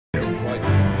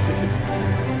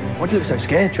Why do you look so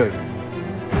scared, Joe?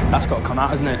 That's got to come out,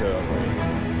 hasn't it?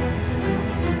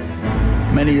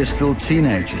 Many are still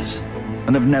teenagers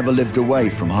and have never lived away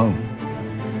from home.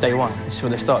 Day one, this is where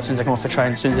they start. As soon as they come off the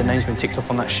train, as soon as their name's been ticked off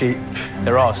on that sheet,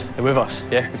 they're ours. They're with us,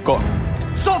 yeah? We've got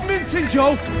them. Stop mincing,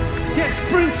 Joe! Get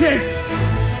sprinting!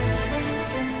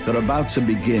 They're about to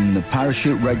begin the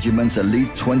Parachute Regiment's elite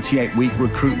 28-week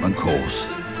recruitment course.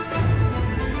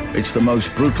 It's the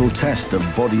most brutal test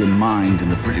of body and mind in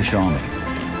the British Army.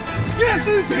 Get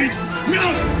moving!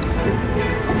 No!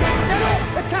 Get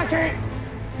up! Attack it!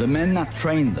 The men that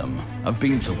train them have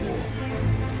been to war.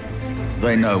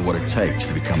 They know what it takes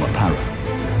to become a para.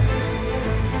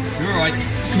 You're all right.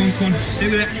 Come on. Stay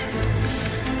with it.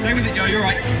 Stay with it, Joe. You're all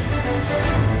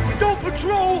right. Don't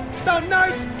patrol down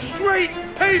nice, straight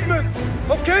pavements,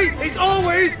 okay? It's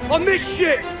always on this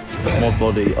shit. My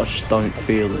body, I just don't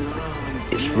feel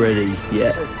it's ready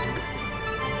yet.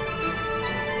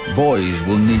 Boys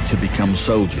will need to become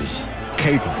soldiers,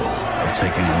 capable of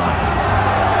taking a life.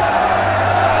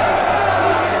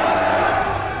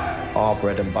 Our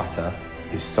bread and butter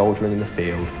is soldiering in the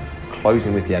field,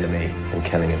 closing with the enemy and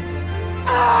killing him.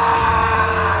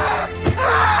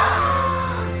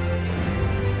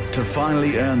 To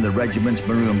finally earn the regiment's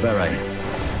maroon beret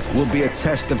will be a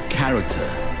test of character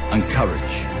and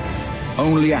courage.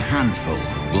 Only a handful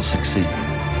will succeed.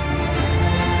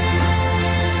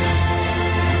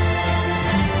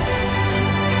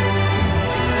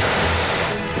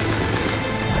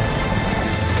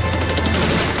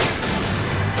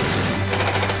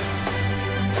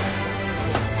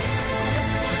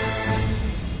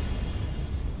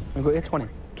 We've got here 20.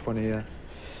 20, yeah.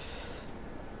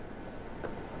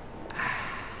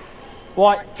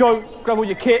 Right, Joe, grab all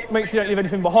your kit, make sure you don't leave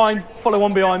anything behind. Follow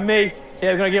on behind me.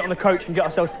 Yeah, we're going to get on the coach and get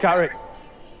ourselves to Catterick.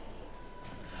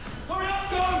 Hurry up,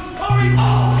 Joe! Hurry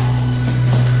up!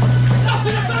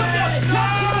 Nothing about it! Go!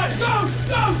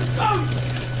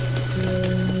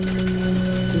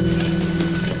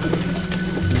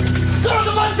 Son of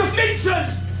a bunch of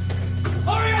mincers!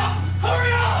 Hurry up!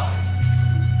 Hurry up!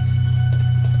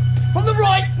 From the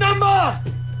right number!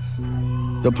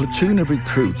 The platoon of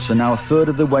recruits are now a third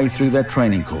of the way through their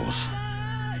training course.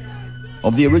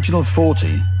 Of the original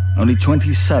 40, only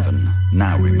 27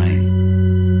 now remain.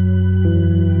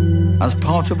 As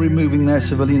part of removing their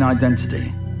civilian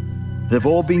identity, they've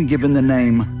all been given the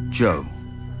name Joe.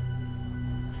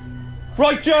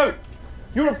 Right, Joe,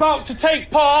 you're about to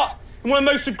take part in one of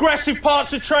the most aggressive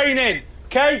parts of training,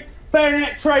 okay?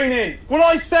 Bayonet training. When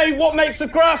I say what makes the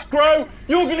grass grow,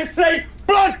 you're gonna say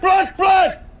blood, blood,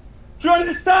 blood! Do you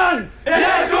understand?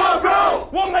 Yes, bro!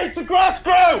 What makes the grass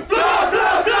grow? Blood,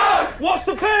 blood, blood! What's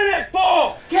the bayonet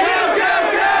for? Kill,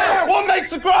 kill, kill! What makes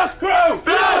the grass grow?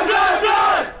 Blood, blood,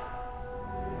 blood!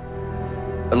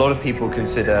 A lot of people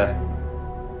consider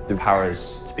the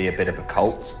paras to be a bit of a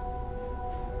cult.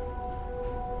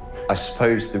 I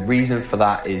suppose the reason for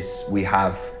that is we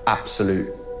have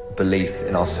absolute belief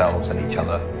in ourselves and each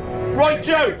other. Right,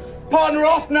 Joe, partner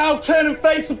off now, turn and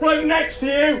face the bloke next to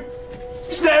you.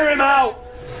 Stare him out.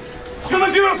 Some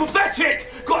of you are pathetic,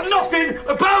 got nothing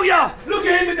about ya. Look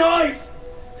at him in the eyes.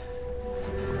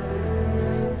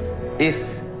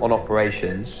 If, on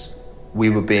operations, we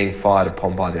were being fired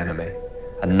upon by the enemy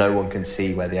and no one can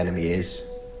see where the enemy is,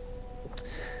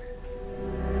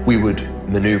 we would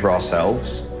maneuver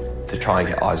ourselves to try and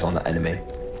get eyes on the enemy.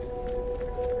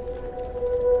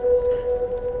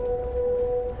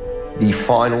 The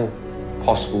final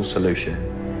possible solution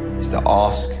is to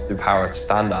ask the para to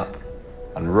stand up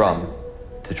and run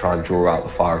to try and draw out the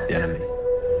fire of the enemy.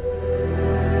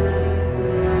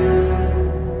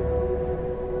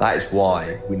 That is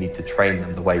why we need to train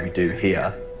them the way we do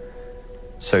here,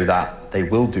 so that they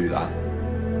will do that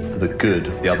for the good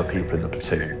of the other people in the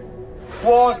platoon.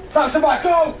 One, touch the back,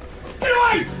 go! Get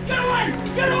away! Get away!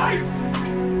 Get away!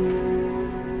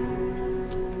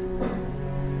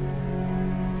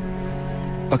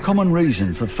 A common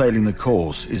reason for failing the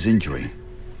course is injury.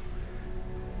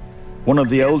 One of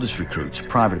the oldest recruits,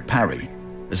 Private Parry,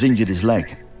 has injured his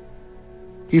leg.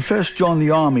 He first joined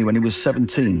the army when he was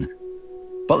 17,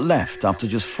 but left after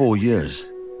just 4 years.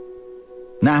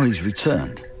 Now he's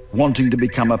returned, wanting to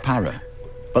become a para,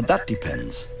 but that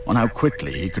depends on how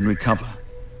quickly he can recover.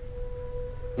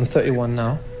 I'm 31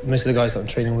 now. Most of the guys that I'm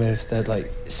training with, they're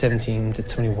like 17 to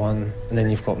 21, and then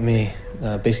you've got me,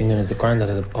 basically known as the granddad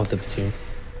of the platoon.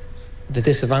 The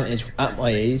disadvantage at my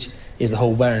age is the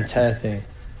whole wear and tear thing.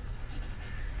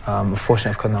 Unfortunately,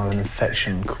 I've got now an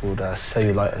infection called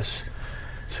cellulitis,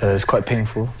 so it's quite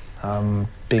painful.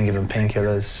 Being given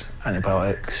painkillers,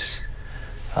 antibiotics.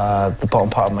 The bottom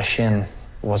part of my shin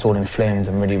was all inflamed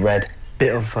and really red.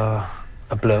 Bit of a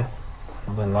a blow,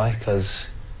 I'm not gonna lie,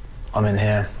 because I'm in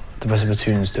here, the rest of the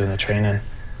platoon's doing the training.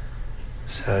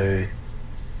 So,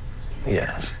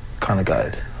 yeah, it's kind of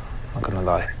gutted, not gonna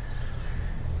lie.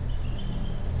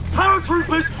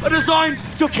 Paratroopers are designed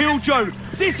to kill Joe.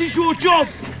 This is your job.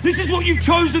 This is what you've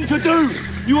chosen to do.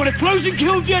 You want to close and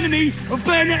kill the enemy and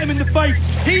bayonet him in the face.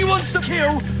 He wants to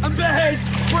kill and behead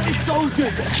British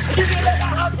soldiers. You gonna let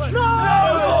that happen?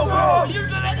 No, bro! You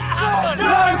gonna let that happen?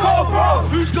 No, bro!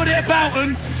 Who's got it about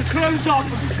them to close up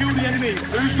and kill the enemy?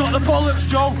 Who's got the bollocks,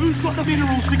 Joe? Who's got the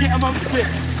minerals to get amongst it?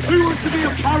 Who wants to be a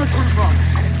paratrooper?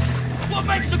 What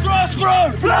makes the grass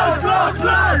grow? Blood, blood,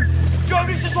 blood! Joe,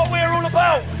 this is what we're all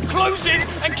about. Closing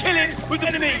and killing with the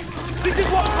enemy. This is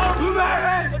what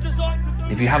paratroopers are designed to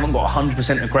do. If you haven't got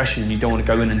 100% aggression and you don't want to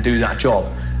go in and do that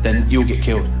job, then you'll get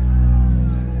killed.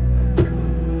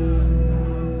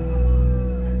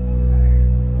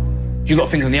 You've got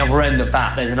to think on the other end of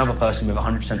that, there's another person with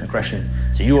 100% aggression.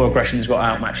 So your aggression has got to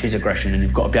outmatch his aggression, and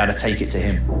you've got to be able to take it to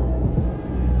him.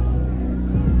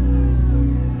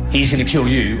 He's going to kill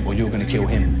you, or you're going to kill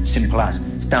him. Simple as.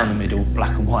 It's down the middle,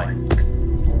 black and white.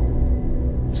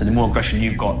 So the more aggression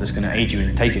you've got that's going to aid you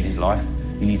in taking his life,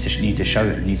 you need to show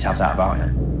it. You need to have that about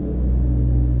him.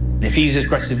 And if he's as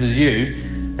aggressive as you,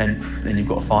 then you've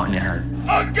got a fight in your hand.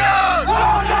 On guard!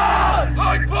 On guard!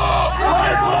 High ball!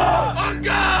 High ball! On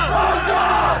guard! On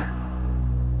guard!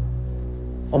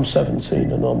 I'm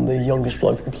 17 and I'm the youngest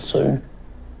bloke in the platoon.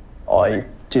 I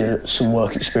did some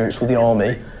work experience with the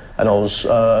army, and I was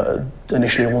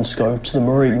initially I wanted to go to the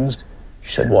Marines.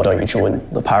 She said, "Why don't you join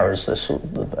the paras?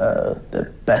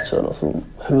 They're better." And I thought,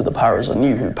 who are the paras? I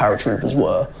knew who paratroopers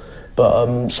were,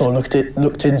 but so I looked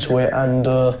into it and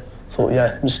thought,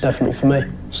 yeah, it's definitely for me.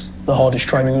 It's the hardest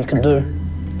training you can do.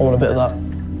 I want a bit of that.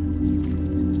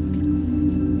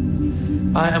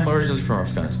 I am originally from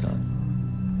Afghanistan.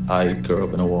 I grew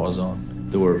up in a war zone.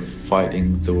 There were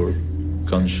fightings, there were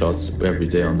gunshots every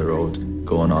day on the road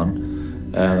going on.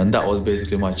 And that was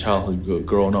basically my childhood,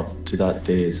 growing up to that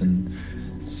days and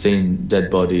seeing dead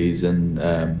bodies and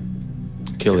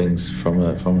killings from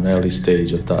an early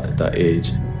stage of that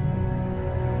age.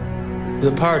 The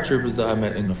paratroopers that I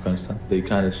met in Afghanistan, they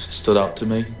kind of stood out to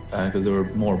me because they were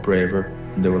more braver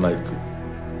and they were like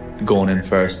going in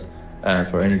first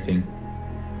for anything.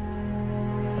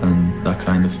 And that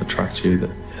kind of attracts you that,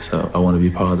 yes, I want to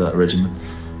be part of that regiment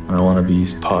and I want to be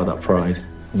part of that pride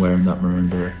wearing that maroon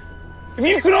beret. If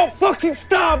you cannot fucking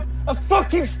stab a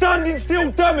fucking standing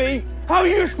still dummy, how are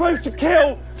you supposed to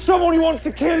kill someone who wants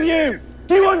to kill you?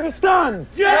 Do you understand?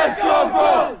 Yes,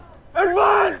 Corporal!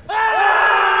 Advance!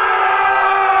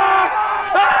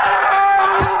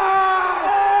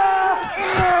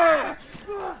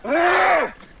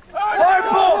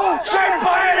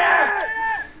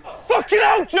 Fucking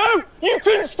hell, Joe! You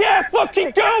couldn't scare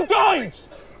fucking girl guides!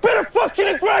 Bit of fucking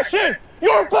aggression!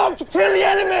 You're about to kill the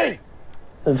enemy!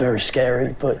 They're very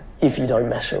scary, but if you don't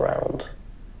mess around,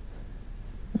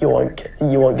 you won't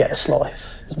get a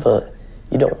slice. But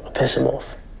you don't want to piss them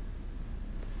off.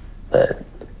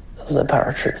 As they're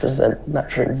paratroopers, they're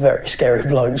naturally very scary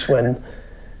blokes when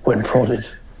prodded.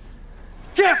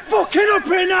 Get fucking up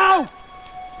here now!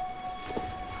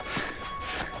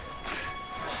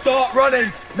 Start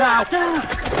running now!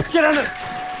 Get on it!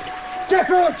 Get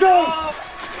through it, Joe!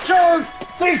 Joe!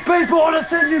 These people want to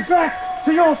send you back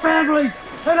to your family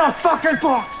in a fucking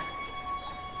box!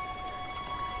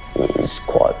 It is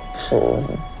quite sort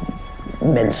of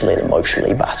mentally and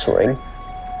emotionally battering.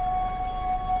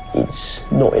 It's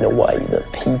not in a way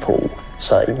that people,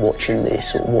 say, watching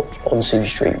this or on Super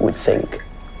Street would think.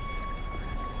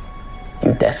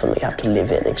 You definitely have to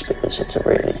live it and experience it to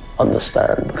really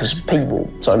understand, because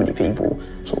so many people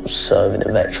sort of serving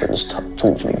and veterans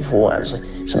talk to me beforehand.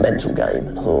 It's a mental game,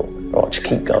 and I thought, right, just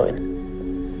keep going.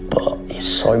 But it's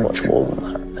so much more than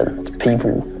that, and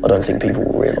I don't think people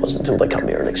will realise until they come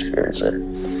here and experience it.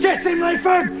 Get him,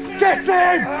 Nathan! Get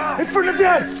him! In front of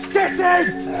you! Get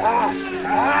him!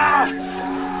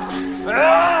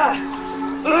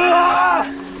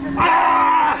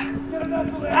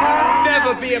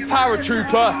 Never be a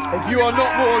paratrooper if you are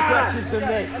not more aggressive than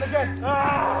this.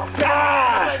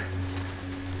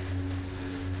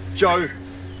 Joe,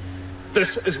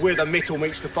 this is where the metal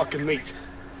meets the fucking meat.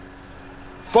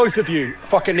 Both of you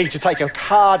fucking need to take a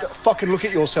hard fucking look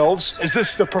at yourselves. Is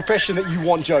this the profession that you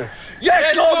want, Joe?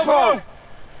 Yes, Lord, bro!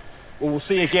 Well, we'll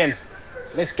see again.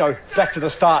 Let's go back to the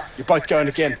start. You're both going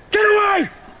again. Get away!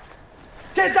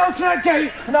 Get down to that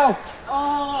gate! No!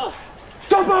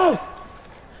 Stop all!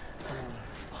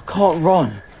 I can't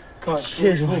run. Can't.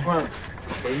 Cheers, walk mate. around.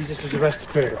 Okay, use this as a rest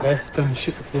period, okay? Done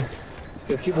shit before. Let's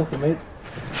go, keep walking, mate.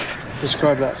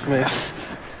 Describe that for me.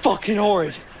 Fucking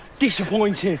horrid.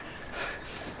 Disappointing.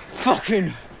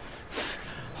 Fucking...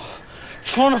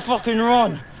 Trying to fucking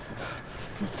run.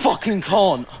 Fucking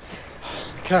can't.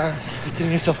 You're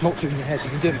telling yourself not to in your head. You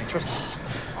can do it, mate. Trust me.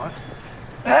 Alright?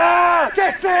 Ah!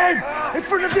 Get him! In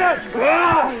front of you!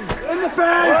 Ah! In the face!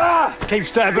 Ah! Keep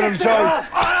stabbing him, Joe.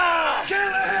 Ah!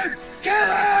 Kill him! Kill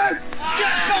him!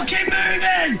 Get fucking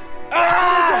moving!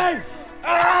 Ah!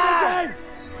 Ah!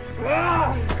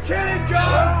 Ah! Kill him, Joe!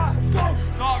 Ah!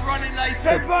 Start running later.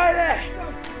 Get by there!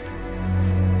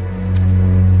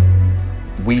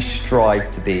 We strive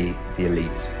to be the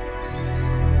elite.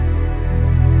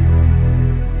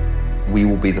 We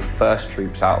will be the first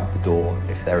troops out of the door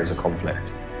if there is a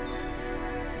conflict.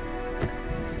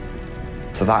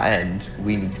 To that end,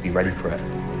 we need to be ready for it.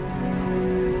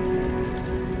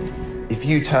 If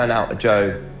you turn out a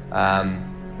Joe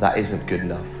that isn't good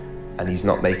enough and he's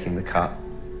not making the cut,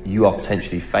 you are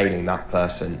potentially failing that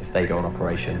person if they go on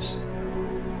operations.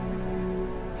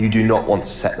 You do not want to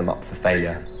set them up for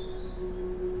failure.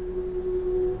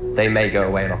 They may go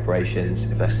away in operations.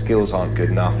 If their skills aren't good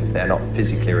enough, if they're not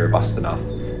physically robust enough,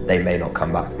 they may not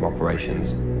come back from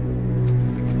operations.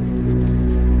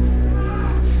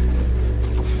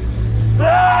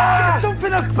 Ah! Get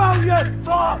something about you!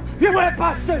 Fuck! You wet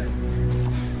bastard!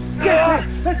 Get it!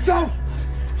 Let's go!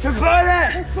 Get by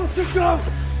there! Let's fucking go!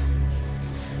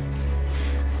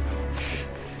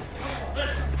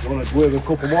 You want to wave a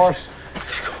couple more?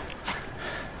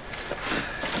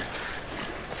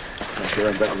 Sure,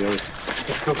 I'm better than yours.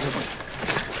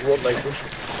 You want Nathan?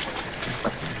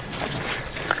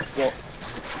 What?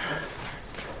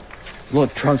 I'd like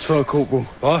to transfer, Corporal.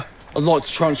 What? I'd like to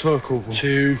transfer, Corporal.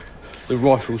 To? The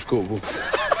Rifles, Corporal.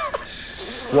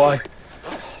 Why?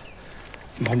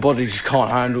 My body just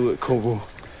can't handle it, Corporal.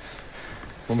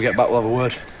 When we get back, we'll have a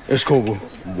word. Yes, Corporal.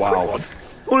 Wow. I want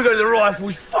to go to the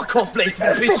Rifles. Fuck off, Lee.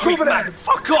 Fuck over there.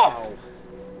 Fuck off!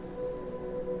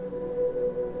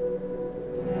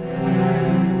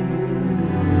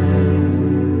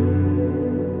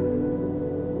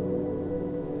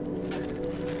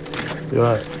 You're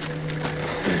right.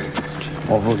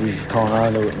 My body just can't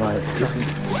handle it, mate.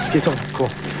 Get off, come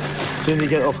on. As soon as you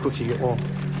get off, quickly get warm.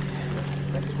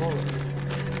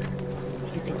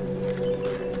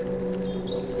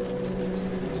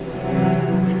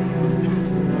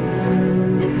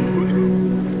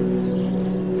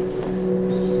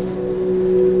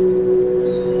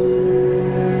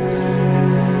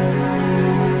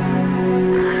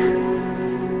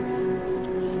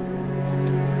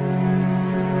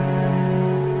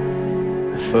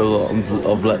 I feel like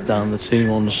I've let down the team,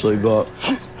 honestly, but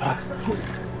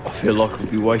I feel like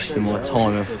I'd be wasting my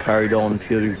time if I carried on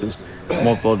purely because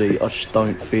my body, I just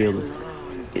don't feel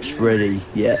it's ready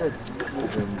yet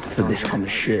for this kind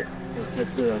of shit. I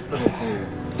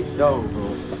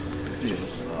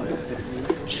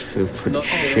just feel pretty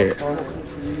shit.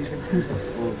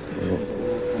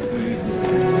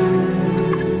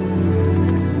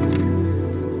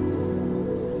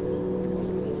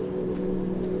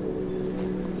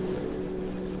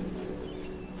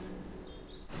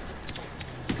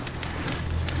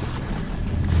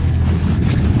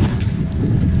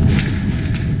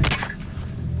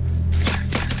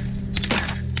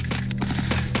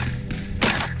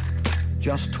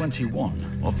 Just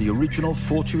 21 of the original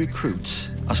 40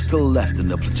 recruits are still left in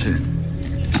the platoon.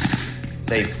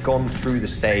 They've gone through the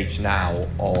stage now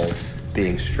of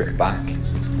being stripped back.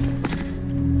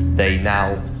 They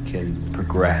now can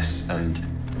progress and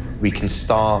we can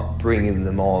start bringing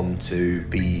them on to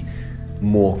be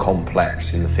more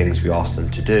complex in the things we ask them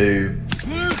to do.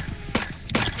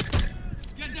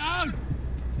 Get down!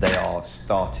 They are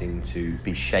starting to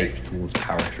be shaped towards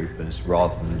paratroopers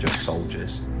rather than just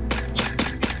soldiers.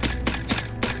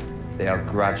 They are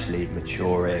gradually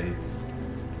maturing.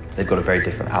 They've got a very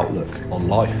different outlook on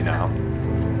life now.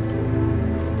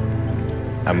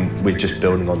 And we're just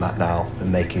building on that now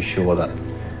and making sure that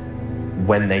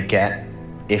when they get,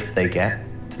 if they get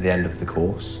to the end of the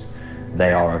course,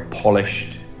 they are a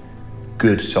polished,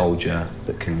 good soldier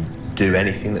that can do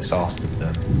anything that's asked of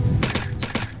them.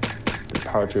 The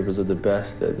paratroopers are the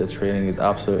best. The training is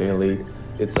absolutely elite.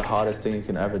 It's the hardest thing you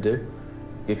can ever do.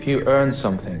 If you earn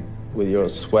something with your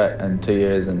sweat and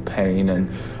tears and pain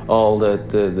and all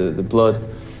the blood,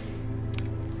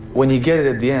 when you get it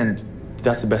at the end,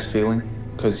 that's the best feeling,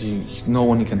 because no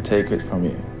one can take it from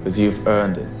you, because you've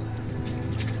earned it.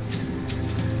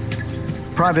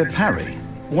 Private Parry,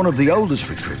 one of the oldest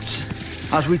recruits,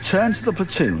 has returned to the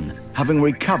platoon having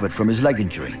recovered from his leg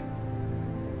injury.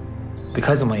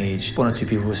 Because of my age, one or two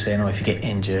people were saying, oh, if you get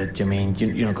injured, do you mean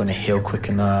you're not going to heal quick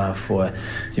enough? Or do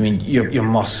you mean your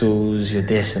muscles, your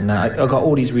this and that? I got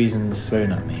all these reasons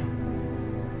thrown at me.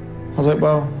 I was like,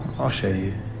 well, I'll show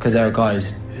you. Because there are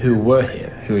guys who were here,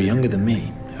 who are younger than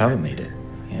me, who haven't made it.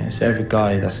 You know, so every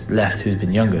guy that's left who's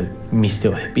been younger, me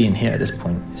still being here at this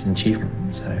point is an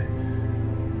achievement, so.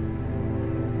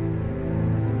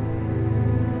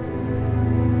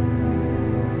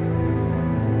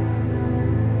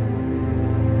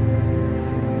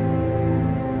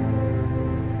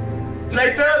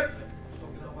 Nathan!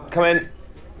 Come in.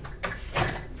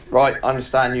 Right, I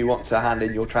understand you want to hand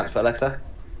in your transfer letter.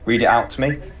 Read it out to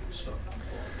me.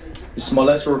 This is my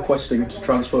letter requesting to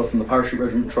transfer from the Parachute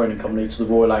Regiment Training Company to the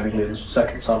Royal Anglians,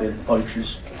 2nd Battalion,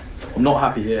 Poachers. I'm not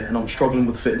happy here and I'm struggling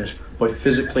with fitness, both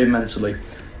physically and mentally.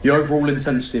 The overall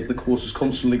intensity of the course has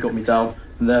constantly got me down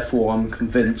and therefore I'm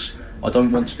convinced I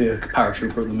don't want to be a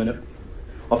paratrooper at the minute.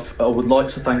 I would like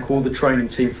to thank all the training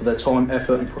team for their time,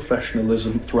 effort and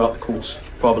professionalism throughout the course.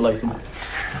 Private Latham.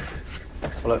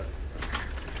 Let's have a look.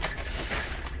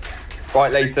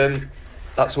 Right, Latham,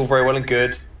 that's all very well and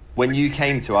good. When you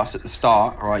came to us at the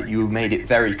start, all right, you made it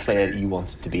very clear that you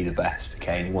wanted to be the best,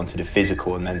 okay, and you wanted a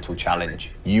physical and mental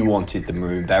challenge. You wanted the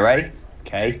Maroon Beret,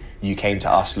 okay? You came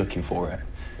to us looking for it.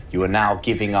 You are now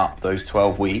giving up those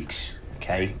 12 weeks,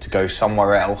 okay, to go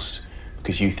somewhere else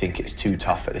because you think it's too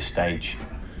tough at this stage.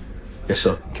 Yes,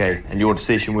 sir. Okay, and your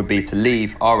decision would be to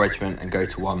leave our regiment and go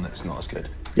to one that's not as good.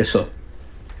 Yes, sir.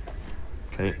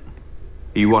 Okay.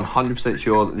 Are you 100%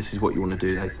 sure that this is what you want to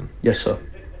do, Nathan? Yes, sir.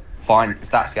 Fine, if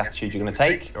that's the attitude you're going to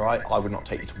take, all right, I would not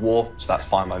take you to war, so that's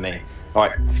fine by me. All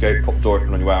right, off you go, pop the door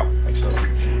open on your way out. Thanks so much.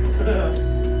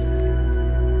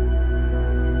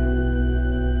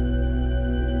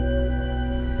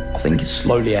 I think it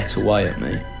slowly ate away at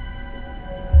me.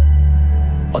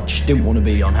 I just didn't want to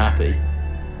be unhappy.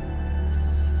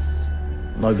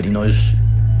 Nobody knows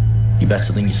you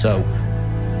better than yourself.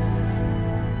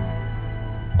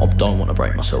 I don't want to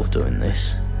break myself doing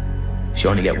this. You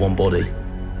only get one body,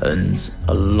 and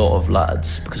a lot of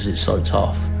lads, because it's so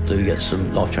tough, do get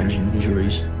some life-changing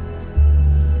injuries.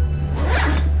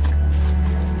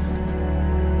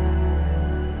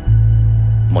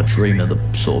 My dream of the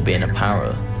sort of being a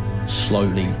para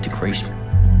slowly decreased.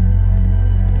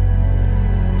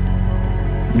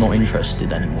 I'm not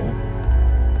interested anymore.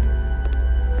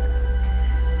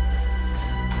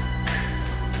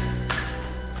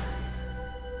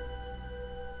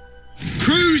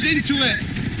 Cruise into it.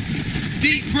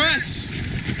 Deep breaths.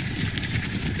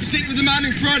 Stick with the man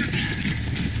in front.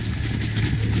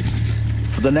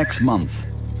 For the next month,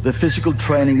 the physical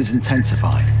training is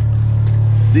intensified.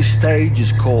 This stage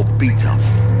is called beat up.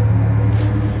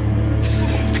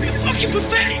 You're fucking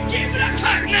pathetic. Get into that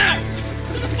pack now.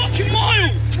 For the fucking mile.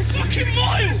 A fucking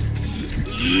mile.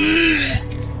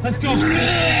 Let's go.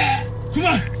 Come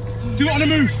on. Do it on the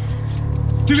move.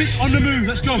 Do it on the move.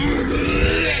 Let's go.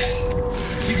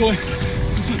 Keep going.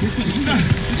 This way, this way, this way,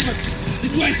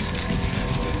 this way. This way.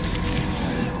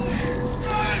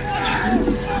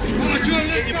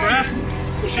 Get your breath.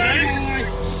 Push it in.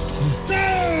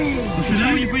 Push it in.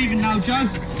 How are you breathing now, Joe?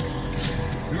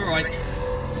 You're all right.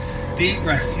 Deep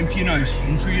breath. In through your nose.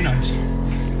 In through your nose.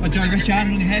 Right, Joe, rest your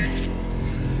hand on your head.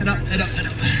 Head up, head up, head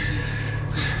up.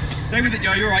 Stay with it,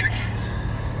 Joe. You're all right.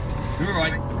 You're all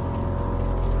right.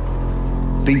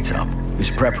 Beat up is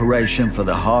preparation for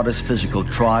the hardest physical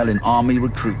trial in army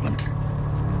recruitment.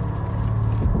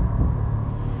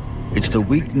 It's the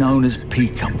week known as P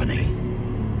Company.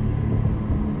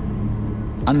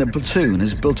 And the platoon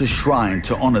has built a shrine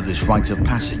to honor this rite of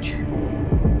passage.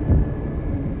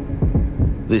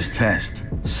 This test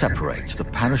separates the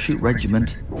parachute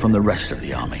regiment from the rest of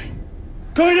the army.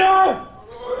 Going on!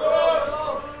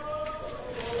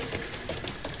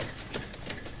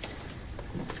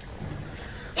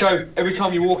 Joe, every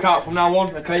time you walk out from now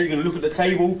on, okay, you're going to look at the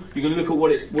table, you're going to look at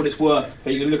what it's worth.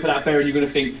 Okay, you're going to look at that bearing, you're going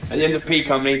to think, at the end of P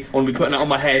Company, I want to be putting that on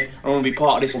my head, I want to be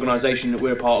part of this organisation that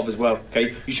we're a part of as well,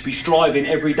 okay? You should be striving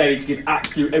every day to give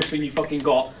absolute everything you fucking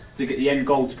got to get the end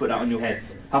goal to put that on your head.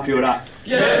 Happy with that?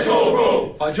 Yes,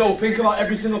 Corporal! Right, Joel, think about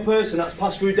every single person that's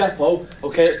passed through depot,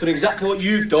 okay, that's done exactly what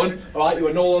you've done, alright, you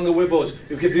are no longer with us.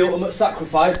 You've given the ultimate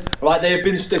sacrifice, alright,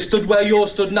 they've stood where you're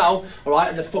stood now, alright,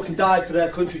 and they've fucking died for their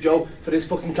country, Joe, for this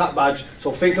fucking cap badge.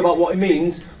 So think about what it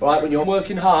means, alright, when you're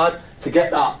working hard to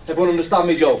get that. Everyone understand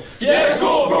me, Joe? Yes,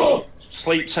 Corporal!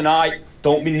 Sleep tonight,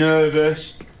 don't be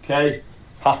nervous, okay?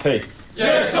 Happy?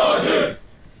 Yes, Sergeant!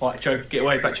 Right, Joe, get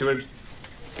away, back to your rooms.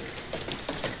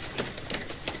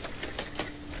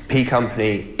 P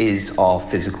Company is our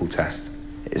physical test.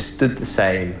 It has stood the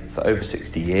same for over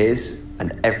 60 years,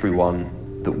 and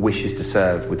everyone that wishes to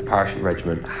serve with the parachute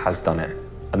regiment has done it.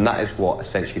 And that is what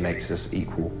essentially makes us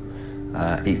equal,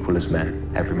 equal as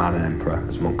men, every man an emperor,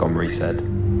 as Montgomery said.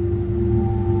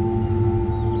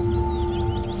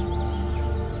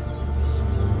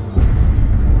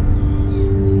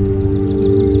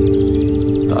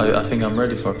 I think I'm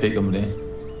ready for a P company.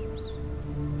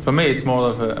 For me, it's more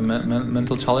of a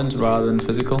mental challenge rather than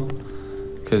physical,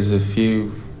 because if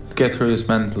you get through this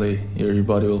mentally, your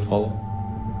body will follow.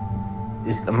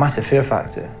 It's a massive fear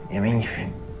factor. I mean, you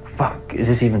think, fuck, is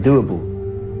this even doable?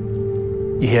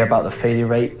 You hear about the failure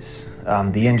rates,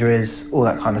 the injuries, all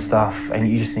that kind of stuff, and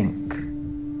you just think,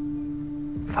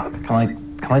 fuck,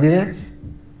 can I do this?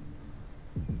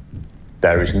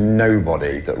 There is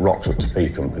nobody that rocks up to P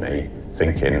Company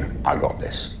thinking, I got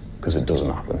this, because it doesn't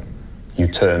happen. You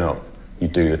turn up, you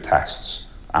do the tests,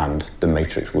 and the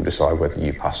matrix will decide whether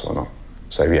you pass or not.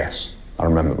 So yes, I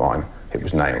remember mine. It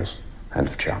was nails. End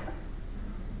of chat.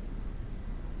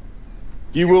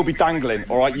 You will be dangling,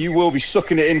 all right? You will be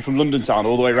sucking it in from London Town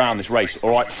all the way around this race,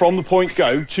 all right? From the point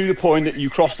go to the point that you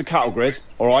cross the cattle grid,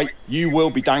 all right? You will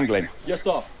be dangling. Yes,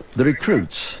 sir. The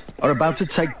recruits are about to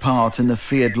take part in the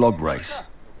feared log race.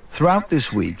 Throughout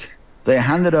this week, they are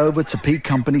handed over to P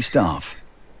Company staff,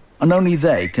 and only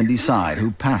they can decide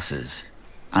who passes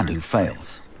and who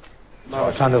fails.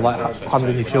 Kind of like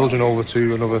handing your children over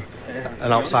to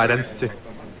an outside entity.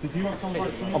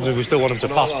 Obviously, we still want them to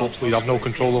pass, but we have no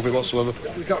control over it whatsoever.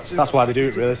 That's why they do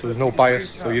it, really, so there's no bias,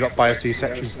 so you're not biased to your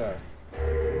section.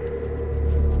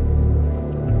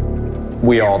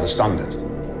 We are the standard.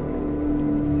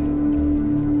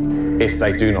 If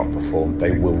they do not perform,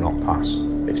 they will not pass.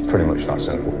 It's pretty much that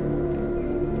simple.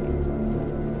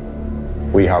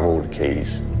 We have all the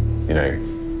keys, you know,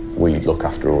 we look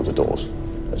after all the doors.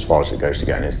 As far as it goes to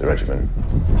getting into the regiment.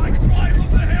 Right, drive up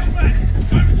the hill, men!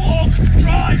 Don't walk!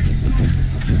 Drive!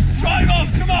 Drive up,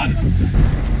 come on!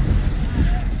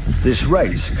 This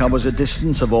race covers a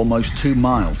distance of almost 2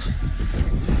 miles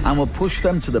and will push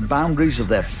them to the boundaries of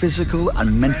their physical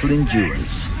and mental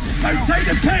endurance. Don't take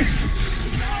the piss!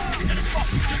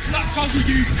 That's over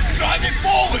you! Drive it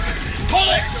forward! Pull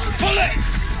it! Pull it!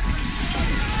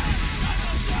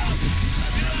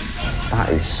 That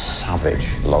is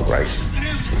savage log race.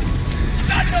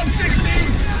 Stand up, 16!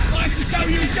 I have to tell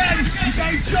you again, you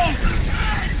don't jump!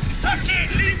 Tuck it,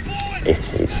 lean forward!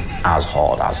 It is as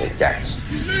hard as it gets.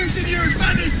 You're losing your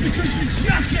advantage because you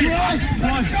jack it! Right,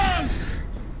 let's go!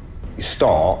 You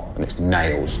start and it's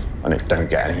nails and it don't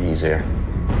get any easier.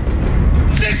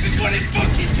 This is when it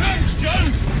fucking counts, Joe!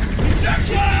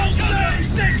 12,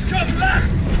 36, come left!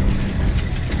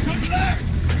 Come left!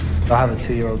 I have a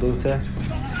 2-year-old daughter.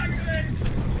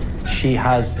 She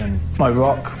has been my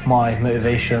rock, my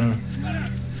motivation.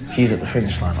 She's at the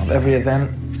finish line of every event.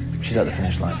 She's at the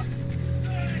finish line.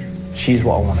 She's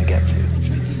what I want to get to.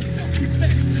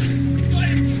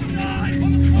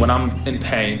 When I'm in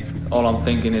pain, all I'm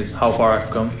thinking is how far I've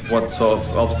come, what sort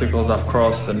of obstacles I've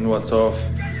crossed, and what sort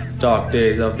of dark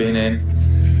days I've been in.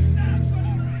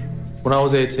 When I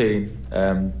was 18,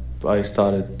 I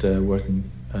started working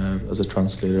as a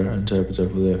translator and interpreter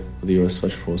for the US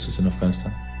Special Forces in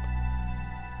Afghanistan.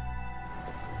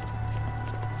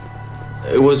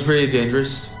 It was really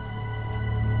dangerous.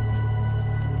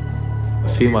 A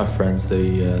few of my friends,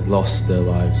 they lost their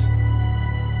lives.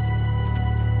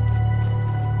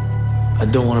 I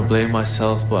don't want to blame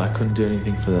myself, but I couldn't do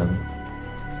anything for them.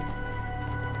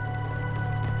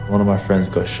 One of my friends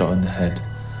got shot in the head,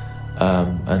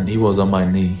 and he was on my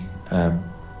knee.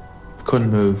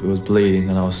 Couldn't move, it was bleeding,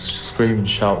 and I was screaming,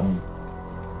 shouting.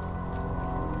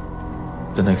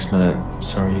 The next minute,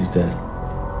 sorry, he's dead.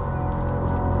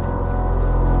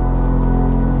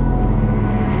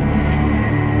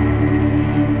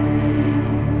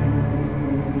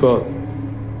 But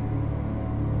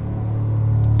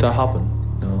that happened,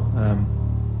 you know.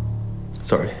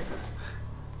 Sorry.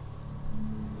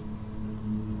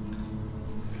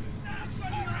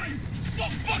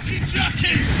 Stop fucking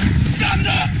jacking! Stand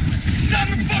up! Stand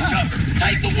the fuck up!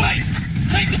 Take the weight!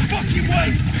 Take the fucking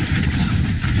weight!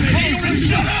 Hit your wrist,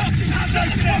 shut up! Shut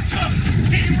the fuck up!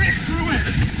 Hit your wrist through it!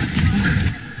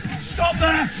 Stop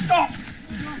there! Stop!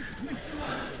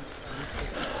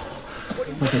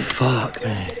 Fuck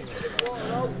me.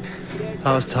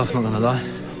 That was tough, not gonna lie.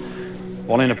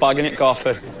 One in a bag, innit,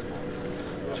 Garfield?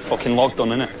 It's fucking log done,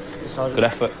 innit? Good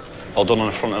effort. Well done on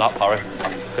the front of that, Parry.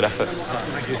 Good effort.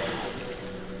 Thank you.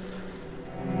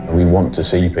 We want to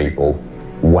see people,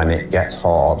 when it gets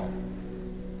hard,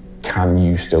 can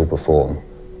you still perform,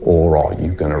 or are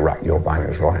you going to wrap your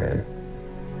bangers right in?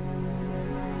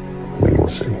 We will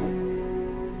see.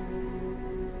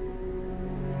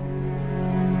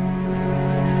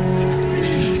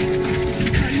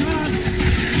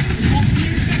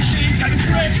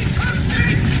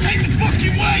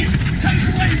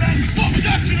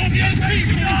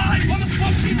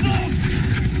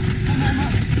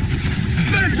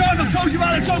 time I've told you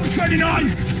about the top of 29?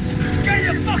 Get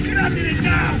your fucking hand in it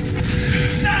now!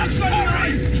 Now,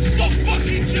 29! Stop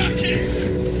fucking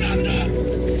jacking! Stand up!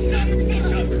 Stand the fuck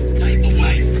up! Take the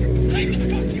weight! Take the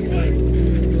fucking weight!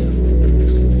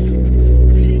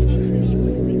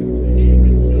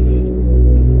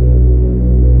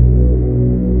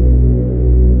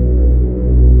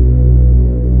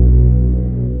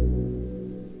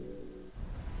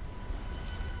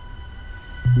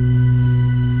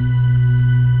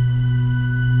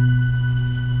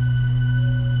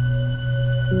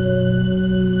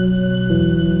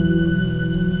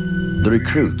 The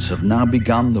recruits have now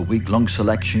begun the week-long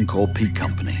selection called P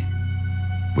Company,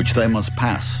 which they must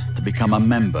pass to become a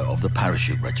member of the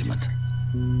parachute regiment.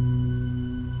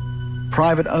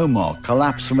 Private Omar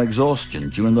collapsed from exhaustion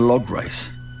during the log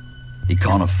race. He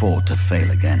can't afford to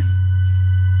fail again.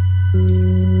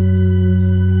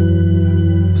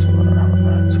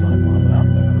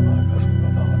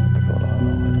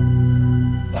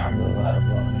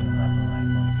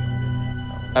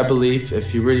 I believe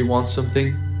if you really want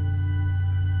something,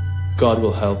 God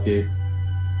will help you.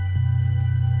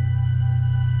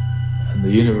 And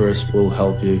the universe will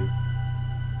help you.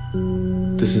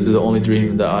 This is the only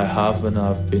dream that I have, and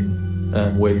I've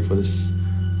been waiting for this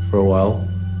for a while.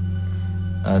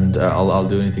 And I'll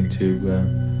do anything to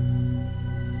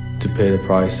pay the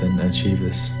price and achieve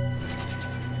this.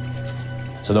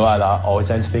 So the way that I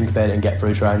tend to think about it and get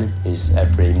through training is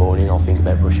every morning I'll think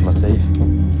about brushing my teeth.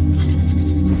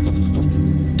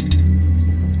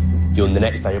 The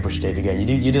next day you'll brush your teeth again.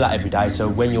 You do that every day, so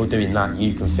when you're doing that,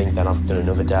 you can think then I've done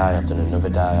another day, I've done another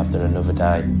day, I've done another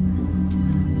day.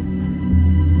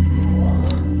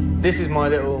 This is my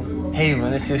little human.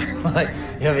 This is like,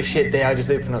 you have a shit day, I just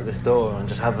open up this door and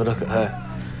just have a look at her.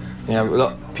 You know, a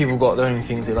lot of people got their own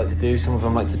things they like to do. Some of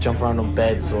them like to jump around on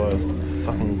beds or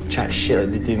fucking chat shit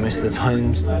like they do most of the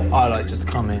times. I like just to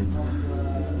come in,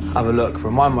 have a look,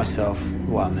 remind myself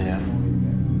why I'm here.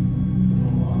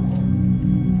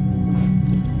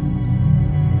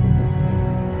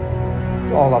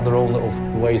 All have their own little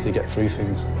ways they get through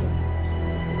things.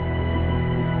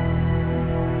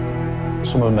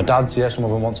 Some of them are dads, yeah, some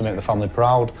of them want to make the family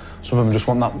proud, some of them just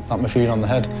want that machine on the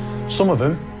head. Some of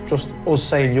them, just us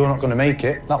saying you're not going to make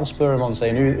it, that will spur them on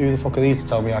saying who the fuck are these to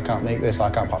tell me I can't make this, I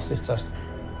can't pass this test.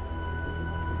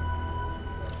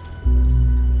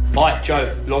 Alright,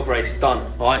 Joe, log race, done,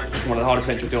 alright? One of the hardest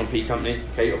things you'll do on P Company,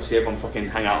 okay? Obviously everyone fucking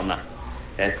hang out on that.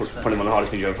 Yeah, probably one of the hardest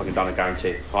things you've ever fucking done, I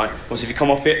guarantee. Alright? Once if you come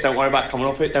off it, don't worry about coming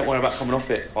off it, don't worry about coming off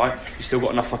it, alright? You've still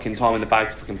got enough fucking time in the bag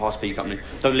to fucking pass P Company.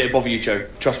 Don't let it bother you, Joe.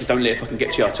 Trust me, don't let it fucking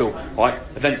get to you at all, alright?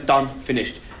 Event's done,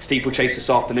 finished. Steeplechase this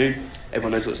afternoon.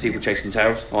 Everyone knows what steeplechase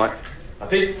entails, alright?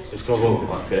 Happy? Let's go.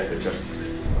 Right, good effort, Joe.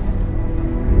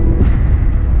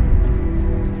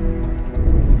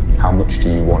 How much do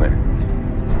you want it?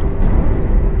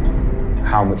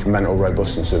 How much mental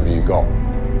robustness have you got?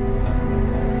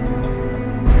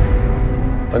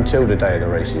 Until the day of the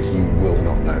races, you will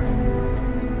not know.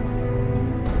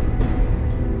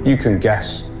 You can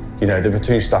guess, you know, the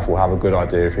platoon staff will have a good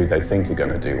idea of who they think are going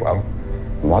to do well.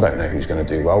 And I don't know who's going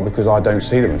to do well because I don't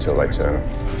see them until they turn up.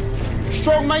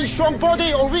 Strong mind, strong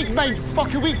body, or weak mind?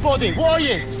 Fucking weak body. What are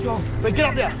you? Strong. Right, get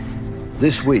up there.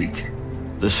 This week,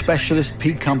 the specialist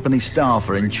P Company staff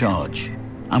are in charge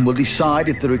and will decide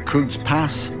if the recruits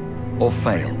pass or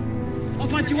fail. How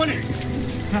bad do you want it?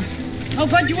 How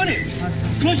bad do you want it?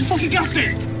 Close the fucking gaff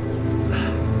in.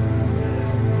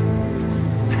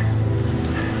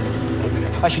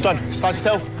 As you're done. Stand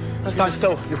still. Stand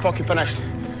still. You're fucking finished.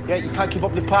 Yeah, you can't keep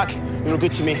up the pack. You're no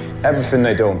good to me. Everything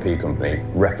they do on P Company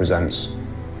represents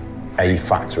a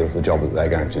factor of the job that they're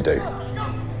going to do.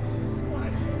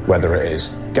 Whether it is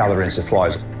gathering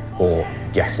supplies or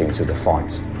getting to the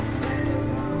fight.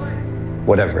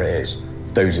 Whatever it is,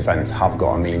 those events have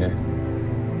got a meaning.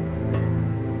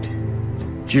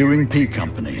 During P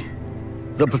Company,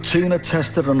 the platoon are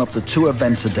tested on up to 2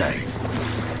 events a day.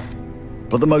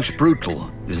 But the most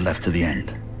brutal is left to the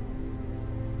end.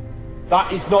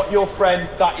 That is not your friend,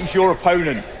 that is your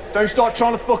opponent. Don't start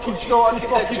trying to fucking start any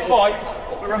fucking fights,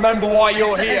 but remember why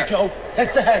you're here. Head, Joe.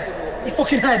 Head to head. Your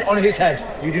fucking head on his head.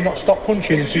 You do not stop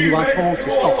punching until you are told to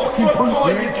stop fucking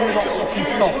punching. You do not fucking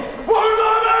stop.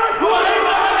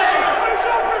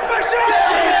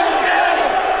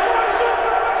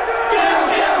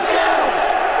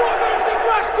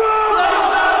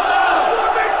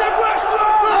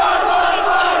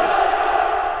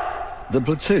 The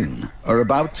platoon are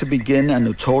about to begin a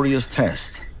notorious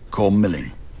test called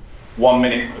milling. 1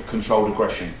 minute of controlled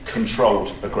aggression.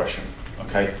 Controlled aggression,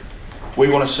 okay? We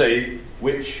want to see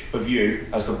which of you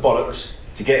has the bollocks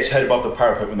to get his head above the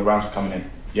parapet when the rounds are coming in.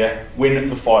 Yeah? Win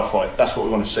the firefight. That's what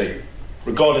we want to see.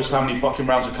 Regardless of how many fucking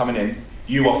rounds are coming in,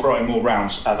 you are throwing more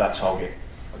rounds at that target.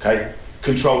 Okay?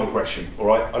 Controlled aggression, all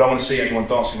right? I don't want to see anyone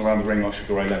dancing around the ring like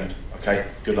Sugar Ray Leonard. Okay?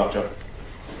 Good luck, Joe.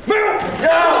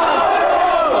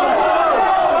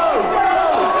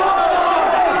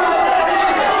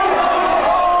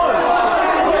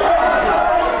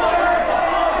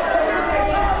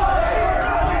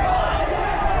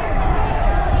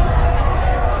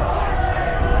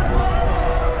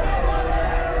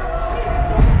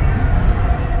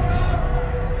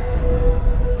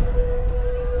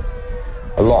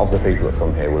 A lot of the people that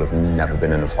come here will have never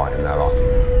been in a fight in their life.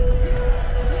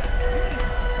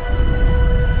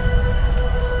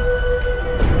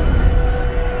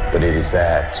 But it is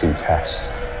there to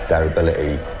test their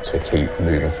ability to keep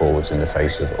moving forwards in the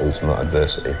face of ultimate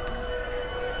adversity.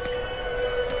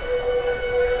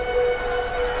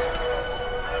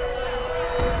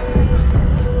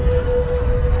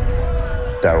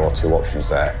 There are two options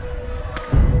there.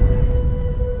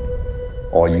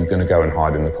 Are you going to go and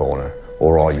hide in the corner,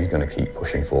 or are you going to keep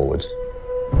pushing forwards?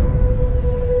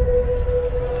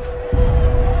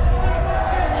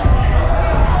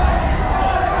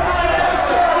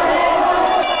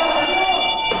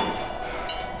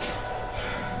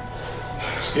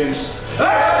 Skins.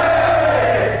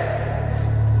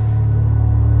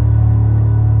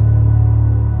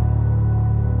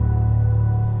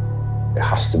 It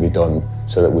has to be done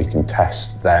so that we can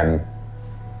test them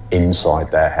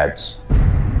inside their heads.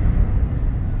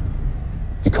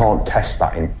 You can't test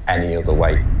that in any other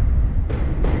way.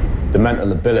 The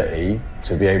mental ability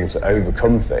to be able to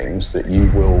overcome things that you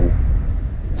will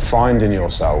find in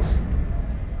yourself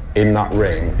in that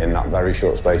ring, in that very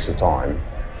short space of time,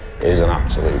 is an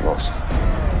absolute must.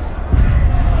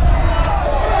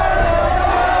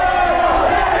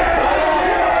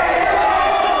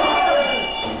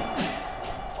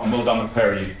 I'm well done with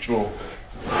pair of you. Draw.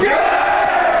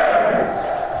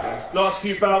 Last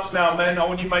few bouts now, men. I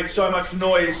want you to make so much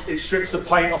noise it strips the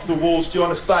paint off the walls. Do you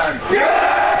understand?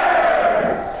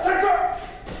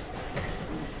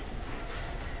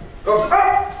 Goes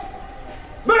up!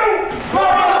 Middle!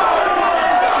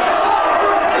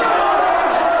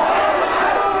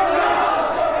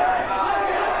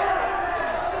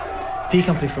 P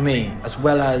Company for me, as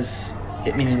well as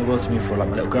it meaning the world to me for like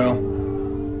my little girl,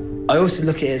 I also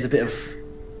look at it as a bit of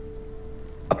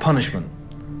a punishment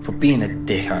for being a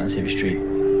dick out in Civvy Street.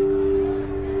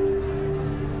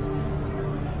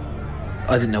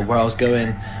 I didn't know where I was going,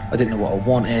 I didn't know what I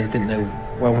wanted, I didn't know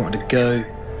where I wanted to go.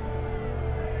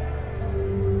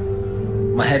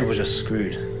 My head was just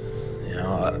screwed. You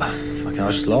know, I was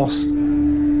just lost. I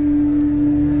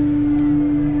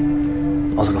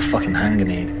was like a fucking hand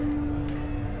grenade.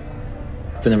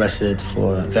 I've been arrested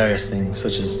for various things,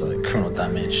 such as like criminal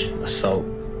damage, assault.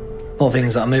 Not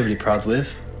things that I'm overly proud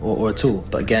with, or at all.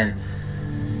 But again,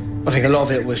 I think a lot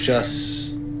of it was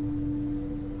just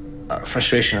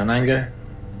frustration and anger,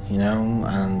 you know,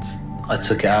 and I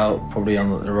took it out probably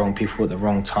on the wrong people at the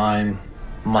wrong time.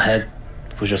 My head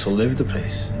was just all over the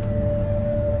place.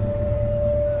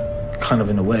 Kind of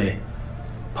in a way,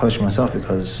 punishing myself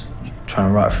because I'm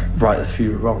trying to right a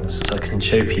few wrongs so I can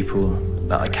show people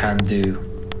that I can do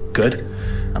good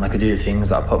and I can do the things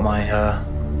that I put my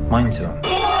mind to.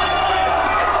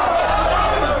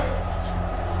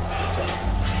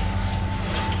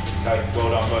 Okay, well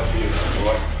done both of you, all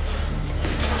right?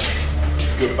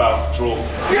 Good bout, draw.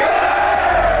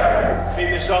 Yeah! Keep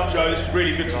this up, Joe, this is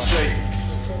really good to see.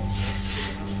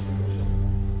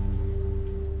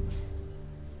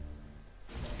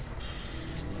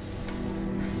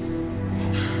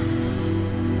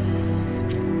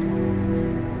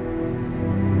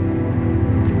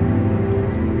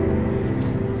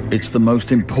 It's the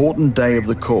most important day of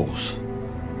the course,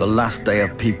 the last day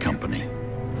of P Company.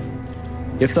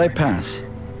 If they pass,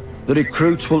 the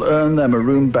recruits will earn their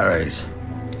maroon berets.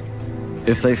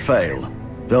 If they fail,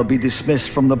 they'll be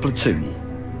dismissed from the platoon.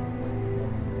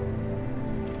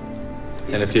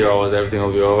 In a few hours, everything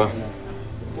will be over.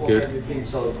 Good.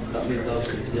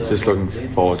 Just looking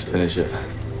forward to finish it.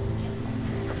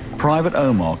 Private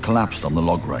Omar collapsed on the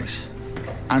log race,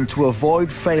 and to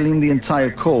avoid failing the entire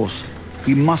course,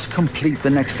 he must complete the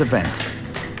next event,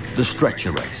 the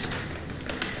stretcher race.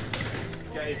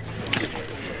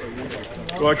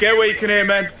 Right, get where you can hear,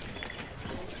 men.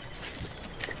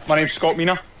 My name's Scott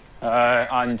Mina,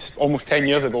 and almost 10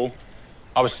 years ago,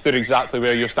 I was stood exactly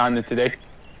where you're standing today.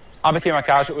 I became a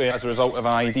casualty as a result of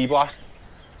an IED blast.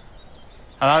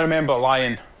 And I remember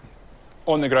lying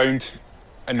on the ground,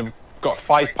 and they've got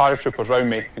 5 paratroopers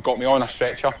round me who got me on a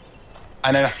stretcher.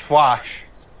 And in a flash,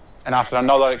 and after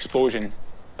another explosion,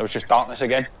 there was just darkness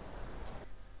again.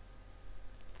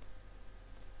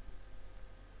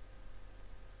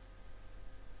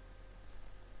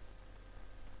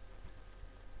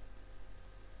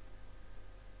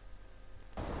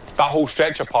 That whole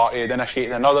stretcher party had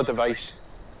initiated another device.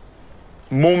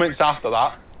 Moments after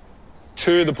that,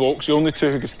 two of the blokes, the only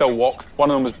two who could still walk,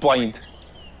 one of them was blind,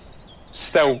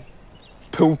 still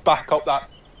pulled back up that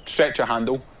stretcher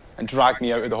handle and dragged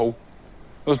me out of the hole.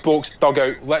 Those blokes dug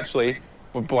out, literally,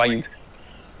 were blind.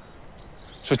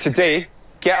 So today,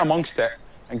 get amongst it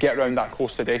and get around that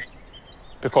course today,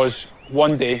 because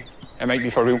one day it might be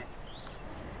for real.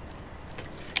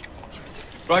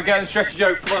 Right, get on the stretcher,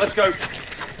 Joe. Come on, let's go.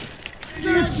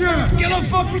 Get on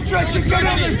fucking stretcher, get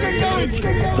on, let's get going, get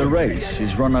going. The race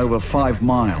is run over 5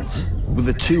 miles with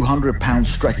a 200-pound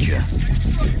stretcher,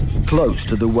 close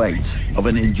to the weight of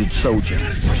an injured soldier.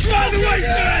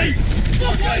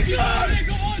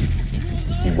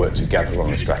 You work together on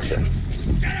the stretcher.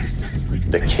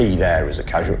 The key there is a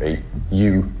casualty.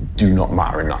 You do not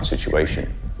matter in that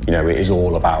situation. You know, it is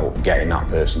all about getting that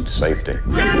person to safety.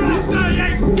 Get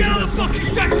on the fucking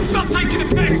stretcher, stop taking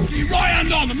the piss! Keep your right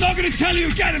hand on, I'm not going to tell you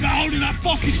again about holding that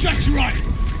fucking stretcher right.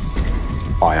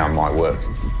 I am my work.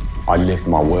 I live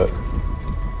my work.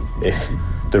 If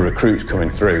the recruits coming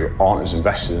through aren't as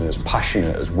invested and as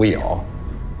passionate as we are,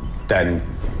 then,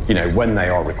 you know, when they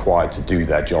are required to do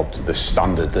their job to the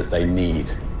standard that they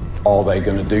need, are they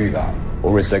going to do that?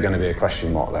 Or is there going to be a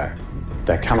question mark there?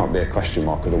 There cannot be a question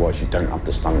mark, otherwise you don't have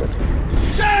the standard.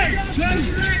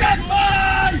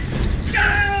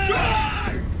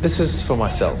 This is for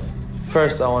myself.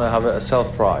 First, I want to have a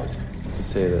self-pride to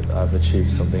say that I've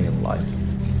achieved something in life.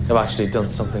 I've actually done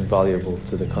something valuable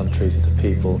to the country, to the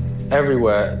people.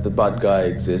 Everywhere the bad guy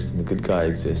exists and the good guy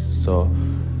exists. So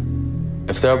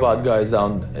if there are bad guys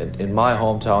down in my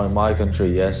hometown, in my country,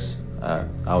 yes, I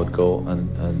would go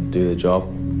and do the job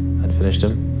and finish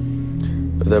them.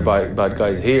 If there are bad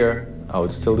guys here, I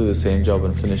would still do the same job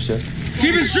and finish it.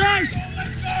 Keep it straight!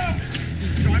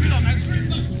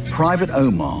 Private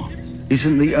Omar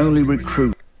isn't the only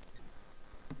recruit.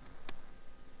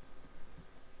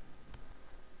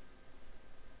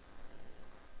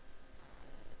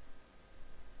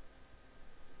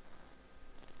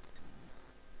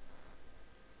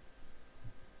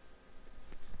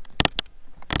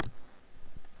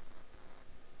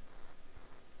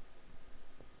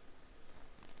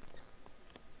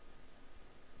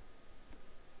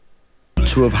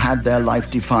 To have had their life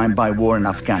defined by war in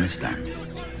Afghanistan.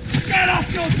 Get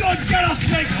off your gun, get off,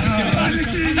 Jake!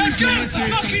 Let's go!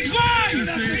 Fucking drive!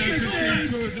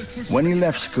 When he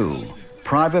left school,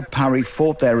 Private Parry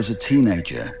fought there as a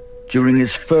teenager during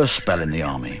his first spell in the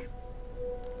army.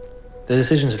 The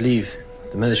decision to leave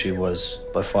the military was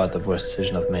by far the worst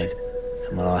decision I've made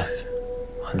in my life,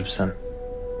 100%.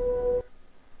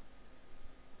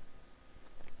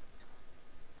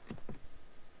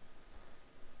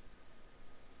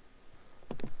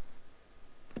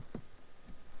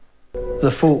 The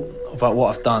thought about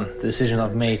what I've done, the decision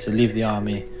I've made to leave the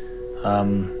army,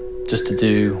 just to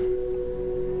do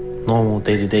normal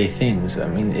day-to-day things. I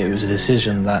mean, it was a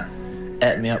decision that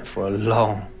ate me up for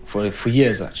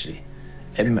years actually.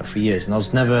 Ate me up for years, and I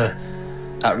was never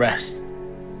at rest.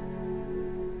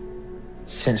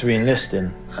 Since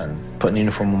re-enlisting and putting the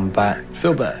uniform on my back, I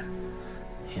feel better,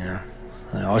 you know.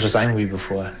 I was just angry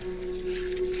before.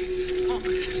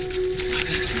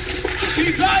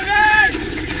 Keep driving!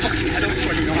 Fucking head up,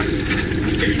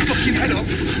 29. Get your fucking head up.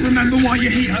 Remember why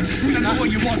you're here. Remember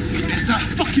what you want. It's a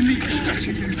fucking leave the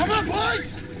stretcher, you. Come on, boys!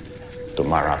 Don't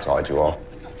matter how tired you are.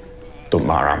 Don't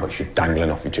matter how much you're dangling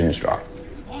off your chin strap.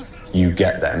 You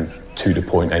get them to the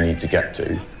point they need to get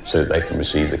to so that they can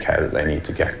receive the care that they need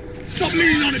to get. Stop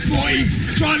leaning on it, 14.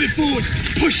 Drive it forward.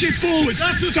 Push it forward.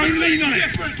 Don't lean on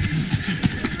it.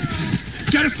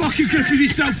 Get a fucking grip with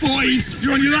yourself, 14.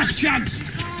 You're on your last chance.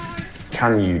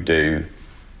 Can you do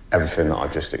everything that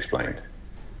I've just explained?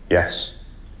 Yes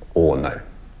or no?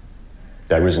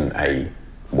 There isn't a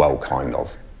well, kind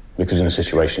of. Because in a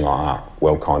situation like that,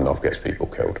 well, kind of gets people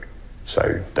killed.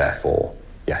 So, therefore,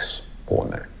 yes or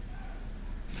no.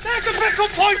 There's a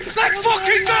pick-up point! Let's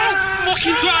fucking go!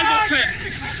 Fucking drive up it!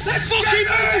 Let's fucking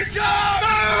move!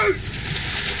 Move!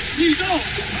 You don't!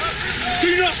 Do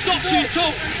not stop till you're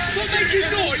told! Stop making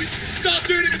noise! Start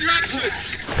doing it with your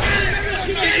actions!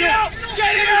 Get it up!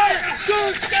 Get it up!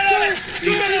 Good! Get on it!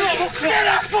 Get it up! Get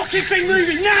that fucking thing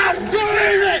moving now! Move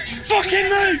it! Fucking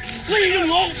move! Lead them,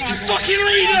 look! Fucking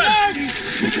lead them!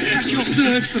 That's your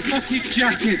third for fucking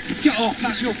jacket. Get off,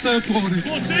 that's your third warning.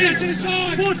 14 to the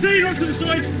side! 14 onto the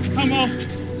side! Come off.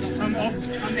 Come off.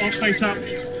 Come off, face up.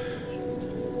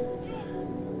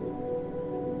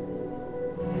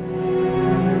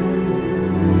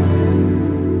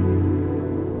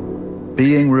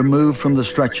 Being removed from the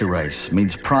stretcher race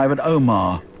means Private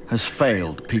Omar has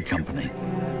failed P Company.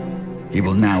 He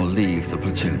will now leave the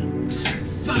platoon.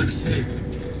 Fuck's sake.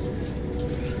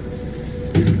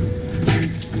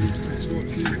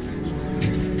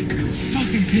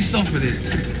 Fucking pissed off with this.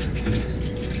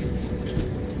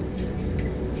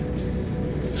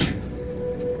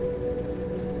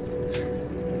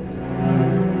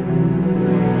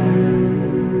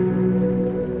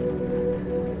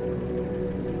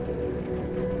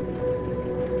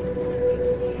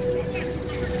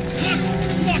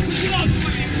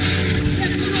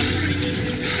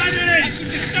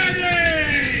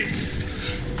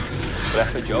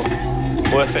 Worth it, Joe.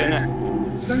 Worth it,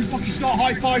 innit? Don't fucking start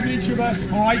high-fiving each other,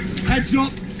 alright? Heads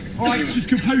up. Alright, just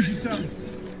compose yourself.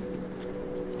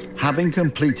 Having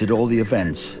completed all the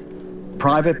events,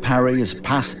 Private Parry has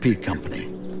passed P Company.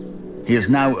 He has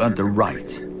now earned the right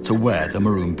to wear the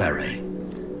maroon beret.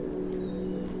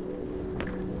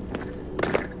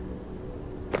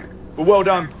 Well, well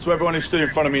done to everyone who stood in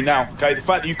front of me now, okay? The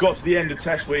fact that you got to the end of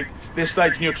test week, this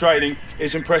stage in your training,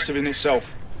 is impressive in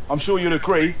itself. I'm sure you'll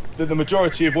agree that the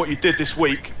majority of what you did this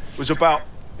week was about,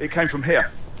 it came from here,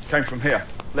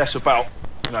 less about,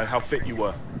 you know, how fit you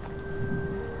were.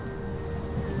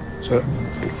 So,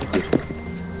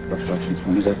 congratulations,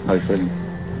 man. Is that how you feeling?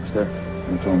 Is there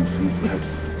any time feeling for the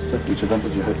head? Sir, which event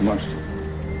did you hurt the most?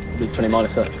 Big 20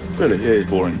 minus, sir. Really? Yeah, it's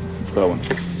boring. Fair one.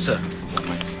 Sir.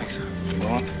 Thanks, sir. You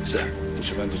all right? Sir.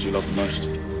 Which event did you love the most?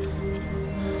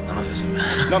 None of it,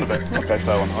 sir. None of it? Okay,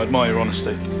 fair one. I admire your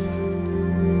honesty.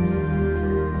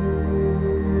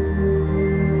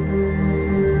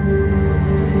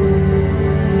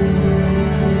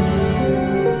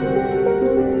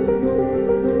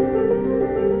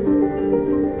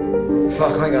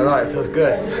 Fuck, I ain't gonna lie, it feels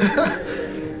good.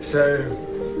 So,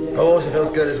 it also feels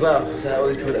good as well. So all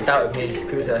these people that doubted me,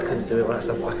 people said I couldn't do it when I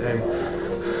stuff back home.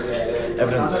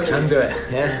 Evidence I can do it,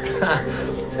 yeah?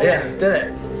 So yeah, did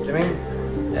it. I mean,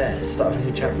 yeah, it's the start of a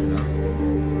new chapter now.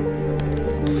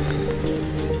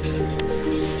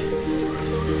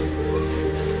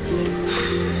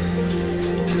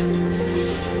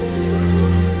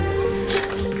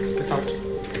 Get out.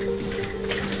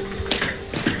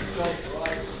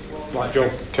 Right,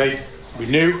 Joe, okay? We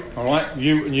knew, all right?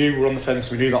 You and you were on the fence,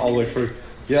 we knew that all the way through.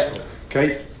 Yeah,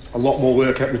 okay? A lot more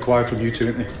work required from you two,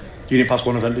 isn't there? You didn't pass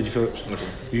one event, did you, Phillips? No.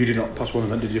 You did not pass one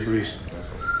event, did you, Reese?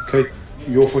 Okay,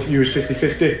 you was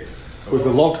 50-50 with the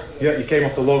log. Yeah, you came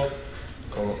off the log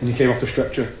and you came off the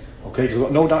stretcher. Okay, because I've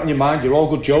got no doubt in your mind, you're all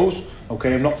good Joes.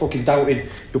 Okay, I'm not fucking doubting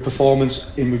your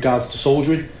performance in regards to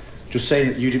soldiering. Just saying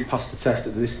that you didn't pass the test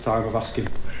at this time of asking.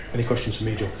 Any questions for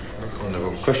me, Joe?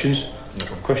 No. Questions? No.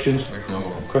 Questions? No.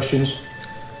 Questions?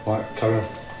 Right, carry on.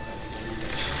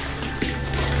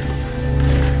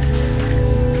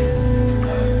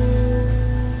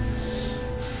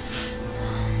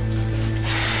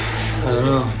 I don't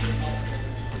know.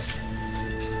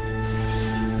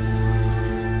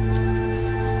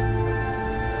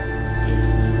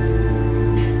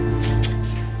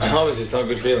 Obviously, it's not a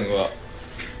good feeling, but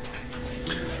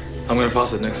I'm gonna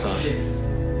pass it next time.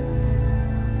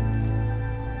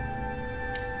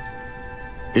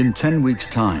 In 10 weeks'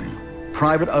 time,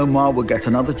 Private Omar will get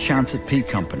another chance at P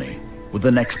Company with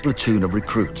the next platoon of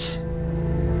recruits.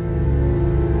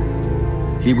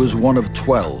 He was one of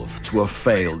 12 to have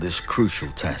failed this crucial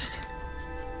test.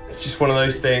 It's just one of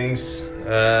those things.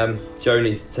 Joe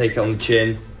needs to take it on the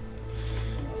chin.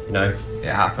 You know,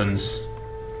 it happens.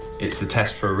 It's the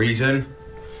test for a reason.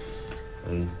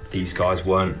 And these guys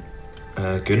weren't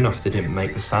good enough. They didn't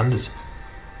make the standard.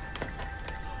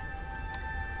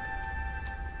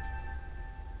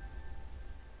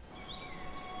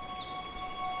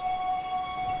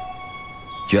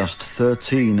 Just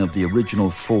 13 of the original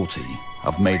 40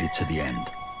 have made it to the end.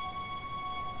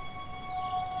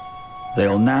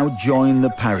 They'll now join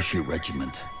the parachute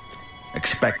regiment,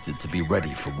 expected to be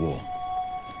ready for war.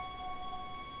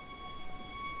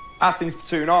 Athens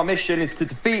Platoon, our mission is to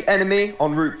defeat enemy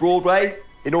en route Broadway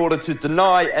in order to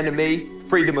deny enemy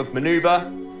freedom of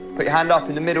manoeuvre. Put your hand up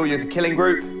in the middle, you're the killing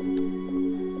group.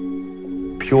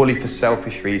 Purely for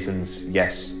selfish reasons,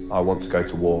 yes, I want to go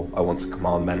to war. I want to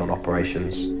command men on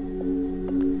operations.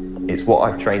 It's what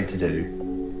I've trained to do.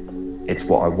 It's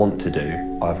what I want to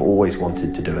do. I've always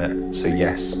wanted to do it. So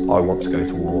yes, I want to go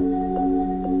to war.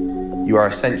 You are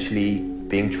essentially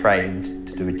being trained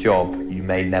to do a job you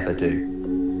may never do.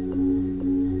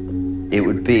 It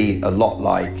would be a lot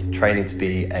like training to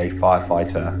be a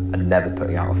firefighter and never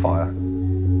putting out a fire.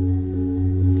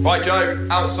 Right, Joe,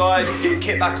 outside, get your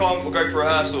kit back on, we'll go for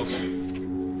rehearsals.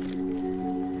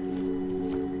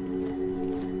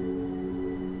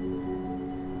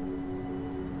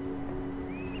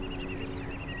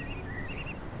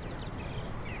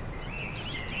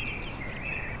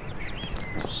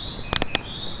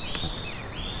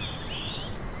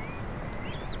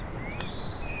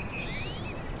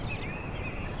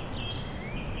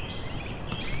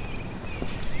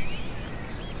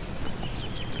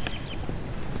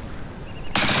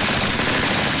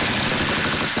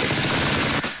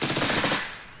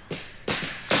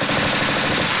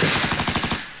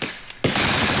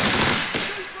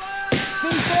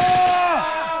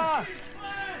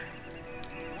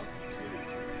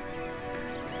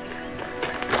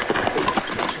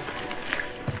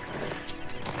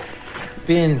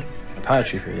 being a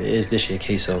paratrooper, it is literally a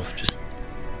case of just,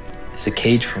 it's a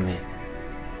cage for me.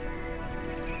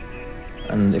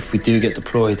 And if we do get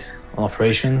deployed on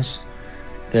operations,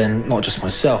 then not just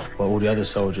myself, but all the other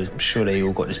soldiers, I'm sure they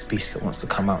all got this beast that wants to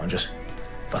come out and just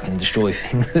fucking destroy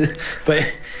things, but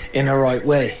in the right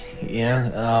way, you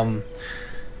know?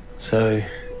 So,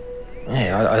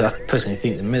 yeah, I personally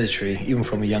think the military, even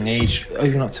from a young age,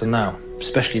 even up till now,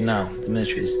 especially now, the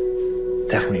military is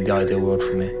definitely the ideal world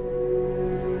for me.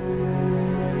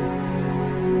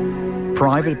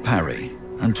 Private Parry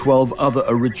and 12 other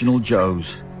original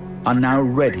Joes are now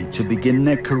ready to begin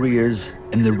their careers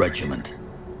in the regiment.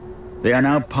 They are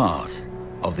now part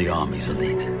of the Army's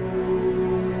elite.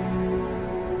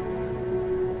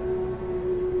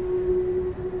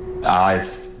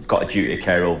 I've got a duty of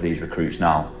care over these recruits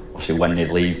now. Obviously, when they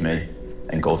leave me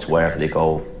and go to wherever they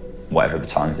go, whatever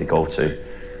battalions they go to,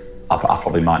 I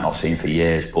probably might not see them for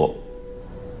years, but,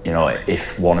 you know,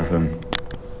 if one of them,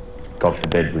 God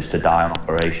forbid, was to die on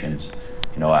operations,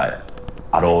 you know,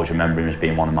 I'd always remember him as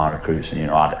being one of my recruits, and, you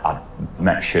know, I'd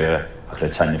make sure I could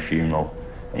attend the funeral,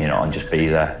 you know, and just be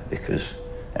there, because at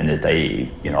the end of the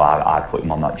day, you know, I put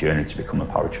him on that journey to become a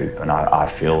paratrooper, and I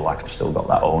feel like I've still got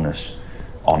that onus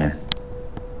on him.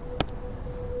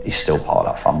 He's still part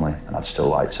of that family, and I'd still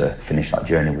like to finish that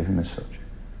journey with him as such.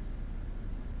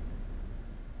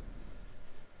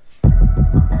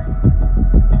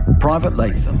 Private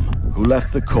Latham, who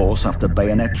left the course after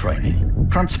bayonet training,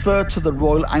 transferred to the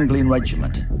Royal Anglian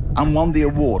Regiment and won the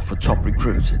award for top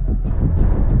recruit.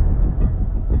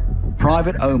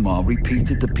 Private Omar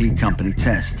repeated the P Company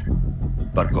test,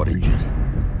 but got injured.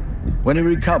 When he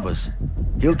recovers,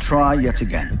 he'll try yet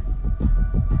again.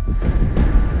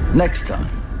 Next time,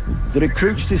 the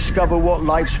recruits discover what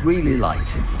life's really like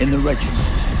in the regiment.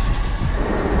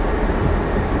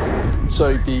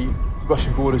 So the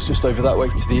Russian border's just over that way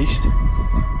to the east.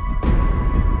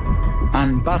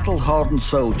 And battle-hardened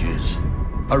soldiers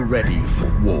are ready for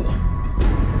war.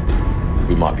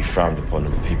 We might be frowned upon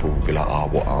and people will be like, oh,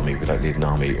 what army? We don't need an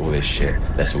army, all this shit.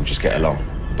 Let's all just get along.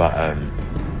 But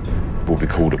we'll be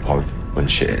called upon when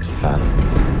shit hits the fan.